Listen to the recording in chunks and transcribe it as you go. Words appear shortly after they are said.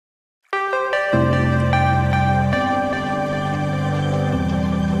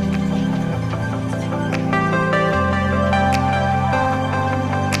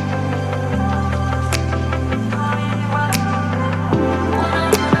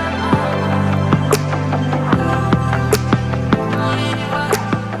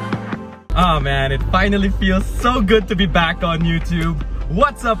man, it finally feels so good to be back on YouTube.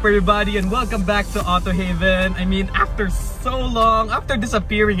 What's up everybody and welcome back to Autohaven. I mean, after so long, after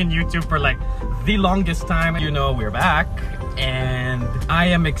disappearing in YouTube for like the longest time, you know, we're back and I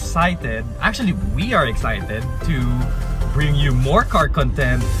am excited. Actually, we are excited to bring you more car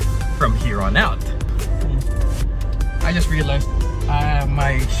content from here on out. I just realized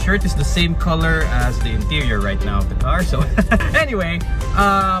my shirt is the same color as the interior right now of the car. So anyway,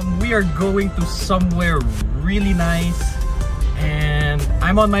 we are going to somewhere really nice and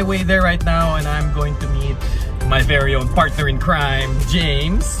I'm on my way there right now, and I'm going to meet my very own partner in crime,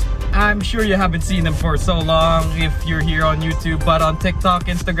 James. I'm sure you haven't seen him for so long if you're here on YouTube, but on TikTok,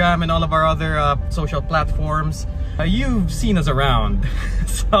 Instagram, and all of our other social platforms, you've seen us around.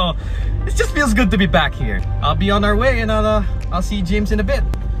 So it just feels good to be back here. I'll be on our way and I'll see James in a bit.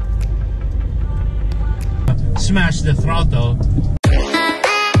 Smash the throttle.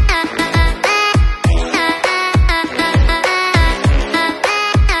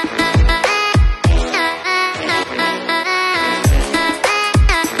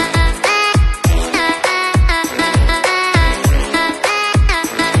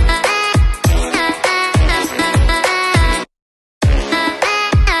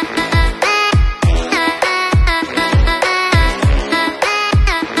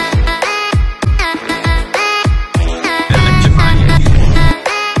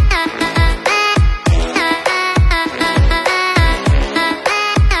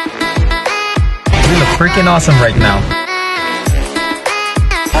 Freaking awesome right now.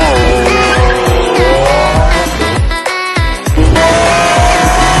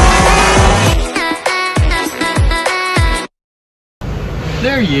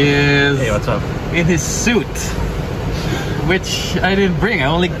 There he is. Hey, what's up? In his suit, which I didn't bring. I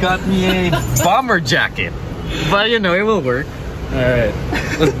only got me a bomber jacket, but you know, it will work. All right,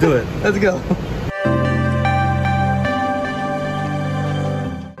 let's do it. Let's go.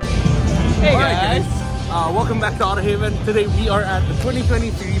 Hey guys. Welcome back to Autohaven. Today we are at the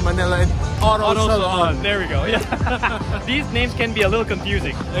 2023 Manila Auto Salon. There we go. Yeah. These names can be a little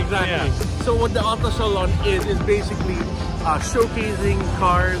confusing. Exactly. Yeah. So what the Auto Salon is basically showcasing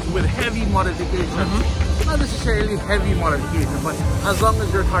cars with heavy modifications. Not necessarily heavy modifications, but as long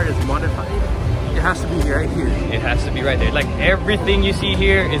as your car is modified, it has to be right here. It has to be right there. Like everything you see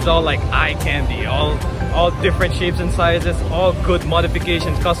here is all like eye candy. All different shapes and sizes, all good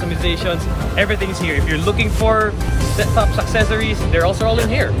modifications, customizations, everything's here. If you're looking for setups, accessories, they're also all in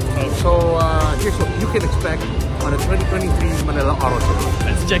here. So here's what you can expect on the 2023 Manila Auto Salon.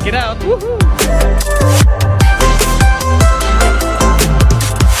 Let's check it out. Woohoo!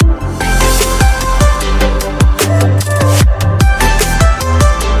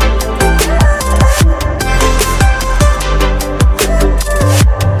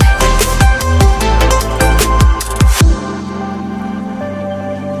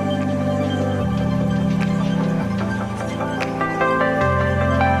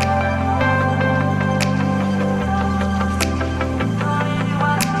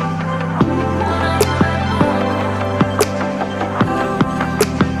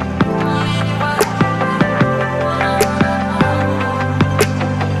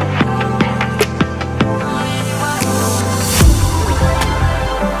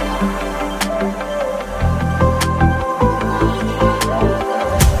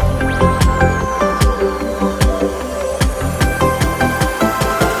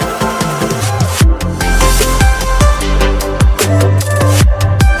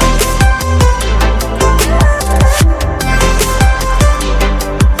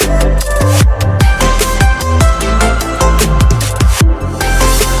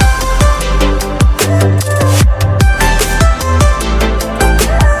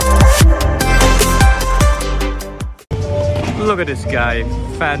 Look at this guy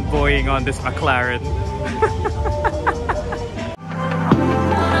fanboying on this McLaren.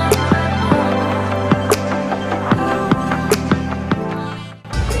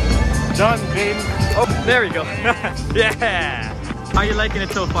 John, James. Oh, there we go. Yeah. How are you liking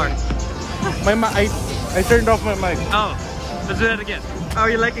it so far? I turned off my mic. Oh, let's do that again. How are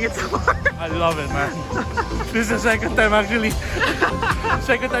you liking it so far? I love it, man. This is the second time actually.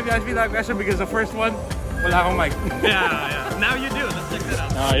 Second time you asked me that question because the first one, wala akong mic. Yeah. Now you do. Let's check that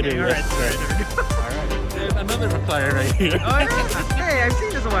out. No, I do. All right. Alright. There's another McLaren right here. Oh, yeah. Hey, I've seen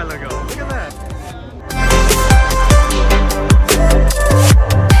this a while ago. Look at that.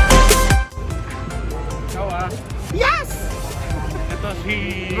 Yes! Ito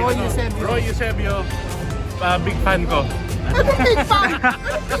si Roy Eusebio. Big fan ko. Anong big fan?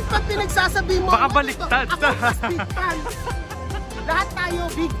 Anong big fan pinagsasabi mo? Baka baliktad. Ako mas big fan. lahat tayo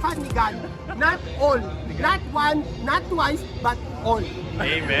big fan ni God. Not all. Not one, not twice, but all.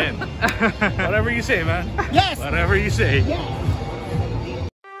 Amen. Whatever you say, man. Yes! Whatever you say. Yes!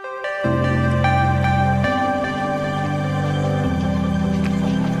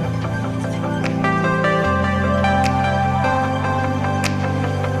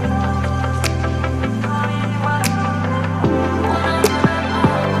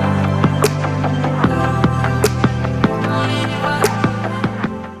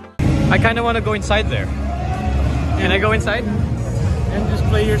 I kind of want to go inside there. Can I go inside? And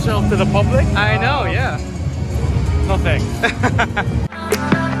display yourself to the public? I know, yeah. No thanks.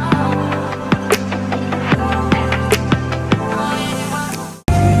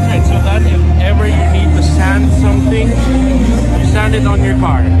 Right, so that if ever you need to sand something, you sand it on your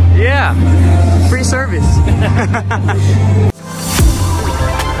car. Yeah. Free service.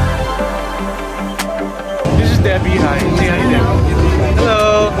 This is Debbie. Hi. Say hi, Debbie.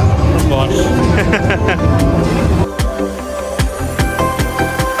 Hello. From Bosch.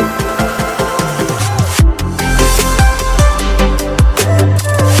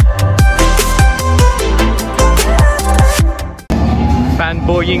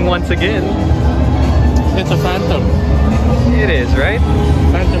 Fanboying once again. It's a Phantom. It is, right?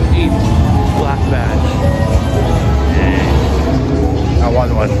 Phantom 8 black badge. I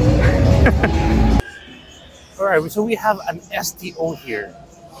want one. Alright, so we have an STO here.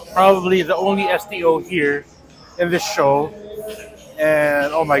 Probably the only STO here in this show.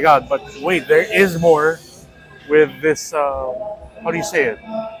 And oh my god, but wait, there is more with this, how do you say it?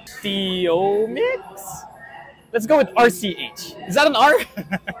 TO mix? Let's go with RCH. Is that an R?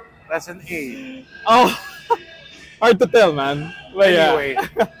 That's an A. Oh, hard to tell, man. But Anyway,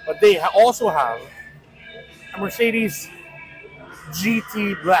 but they also have a Mercedes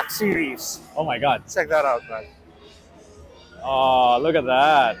GT Black Series. Oh my god. Check that out, man. Oh, look at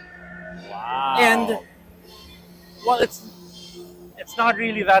that. Wow. And well, it's not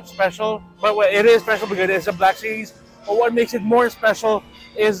really that special, but well, it is special because it's a Black Series. But what makes it more special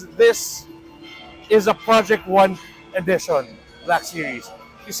is this is a Project 1 edition Black Series.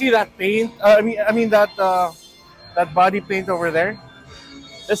 You see that paint? I mean that that body paint over there.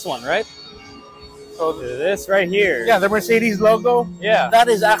 This one, right? So This right here. yeah, the Mercedes logo. Yeah. That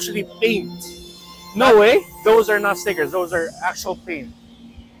is actually paint. No way. Those are not stickers. Those are actual paint.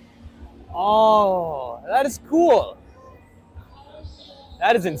 Oh, that is cool.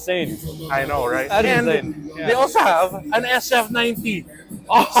 That is insane. I know, right? That is and insane. they also have an SF90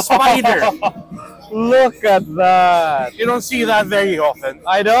 Spider. Look at that. You don't see that very often.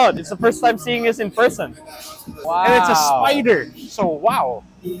 I don't. It's the first time seeing this in person. Wow. And it's a Spider. So wow.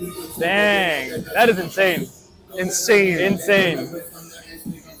 Dang. That is insane. Insane. Insane.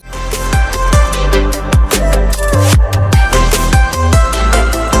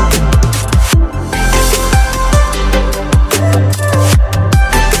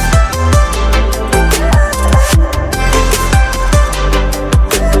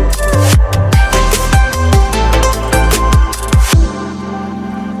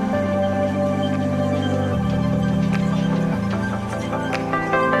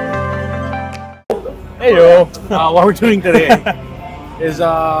 Heyo. What we're doing today is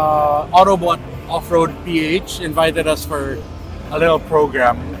Autobot Off-Road PH invited us for a little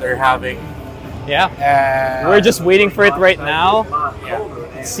program they're having. Yeah. And We're just waiting for it right now.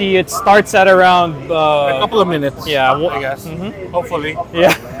 yeah, See, it starts at around a couple of minutes. yeah, I guess. Hopefully.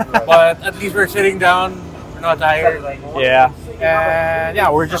 yeah. But at least we're sitting down. We're not tired. Yeah. And yeah,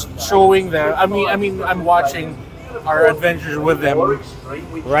 we're just showing them. I'm watching our adventures with them.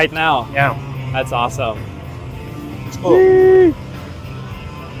 Right now. Yeah. That's awesome. It's cool.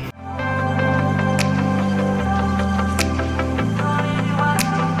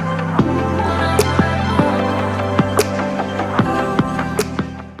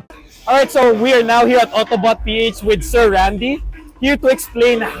 Alright, so we are now here at Autobot PH with Sir Randy, here to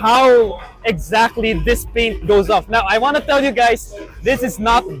explain how exactly this paint goes off. Now, I want to tell you guys, this is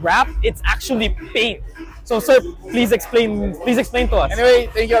not wrap, it's actually paint. So, sir, please explain to us. Anyway,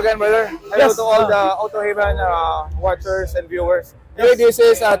 thank you again, brother. Hello Yes, to all the Auto Haven watchers and viewers. Anyway, this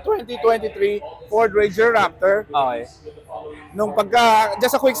is a 2023 Ford Ranger Raptor. Okay.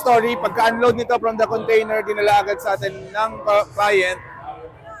 Just a quick story, pagka-unload nito from the container, dinala agad sa atin ng client.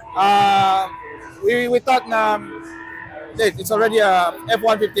 We thought na it's already a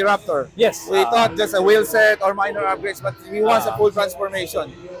F-150 Raptor. Yes. We thought just a wheel set or minor upgrades, but we want a full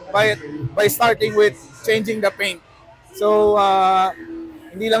transformation by starting with changing the paint. So,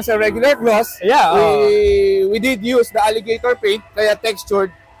 hindi lang sa regular gloss. Yeah. We did use the alligator paint, kaya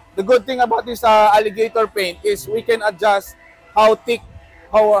textured. The good thing about this alligator paint is we can adjust how thick,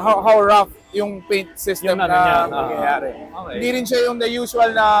 how rough yung paint system Yung ano na niya, mangyayari. okay. Hindi rin siya yung the usual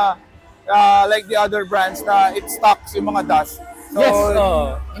na like the other brands na it stocks yung mga dust. So, Yes,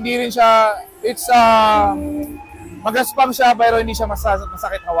 hindi rin siya, it's magaspang siya pero hindi siya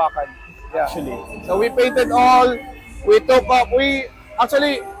masakit hawakan. Yeah. Actually. So we painted all, we took up,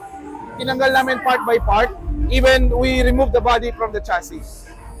 actually, tinanggal namin part by part. Even we removed the body from the chassis.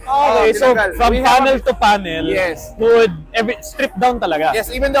 Okay, so tinanggal. from We panel have- to panel, Yes. would strip down talaga.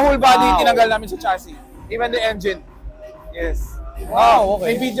 Yes, even the whole body Wow. tinanggal namin sa chassis. Even the engine. Yes. Wow,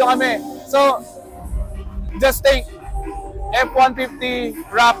 okay. May video kami. So, just take F-150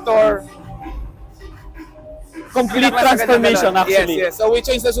 Raptor. Complete transformation actually. Yes, yes. So we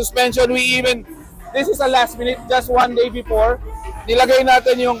changed the suspension. We even, this is a last minute, just one day before. Nilagay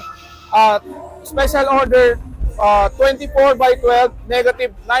natin yung special order 24 by 12,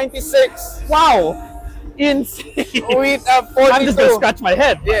 negative 96. Wow! Insane! With a 42. I'm just gonna scratch my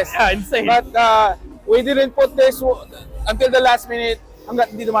head. Yes. Yeah, insane. But we didn't put this until the last minute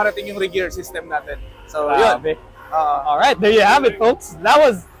hanggat hindi dumarating yung regear system natin. So, yun. Grabe. Alright, there you have it, folks. That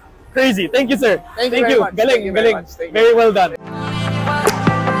was crazy. Thank you, sir. Thank you very much. Galing, Thank you very galing. much. Thank you. Very well done.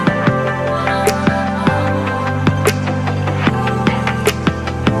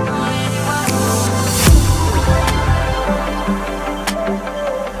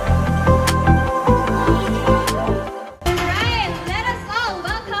 Alright, let us all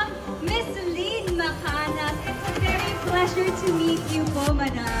welcome Miss Lynn Macanas. It's a very pleasure to meet you po,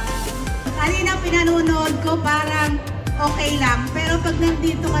 madam. Kanina pinanonood ko parang okay lang, pero pag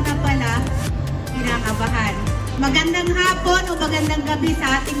nandito ka na pala, kinakabahan. Magandang hapon o magandang gabi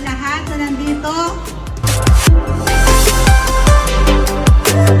sa ating lahat na nandito.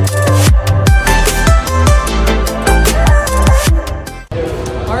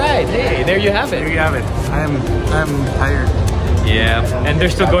 Alright, hey, there you have it. There you have it. I'm tired. Yeah, and they're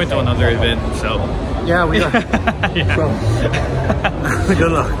still going to another event, so Yeah, we are.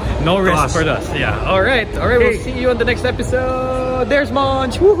 Good luck. no To risk us. for us. Yeah. Alright, we'll see you on the next episode. There's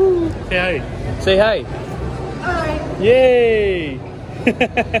Monch. Woohoo! Say hi. Say hi. Hi. Yay!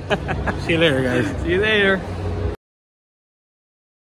 See you later, guys. See you later.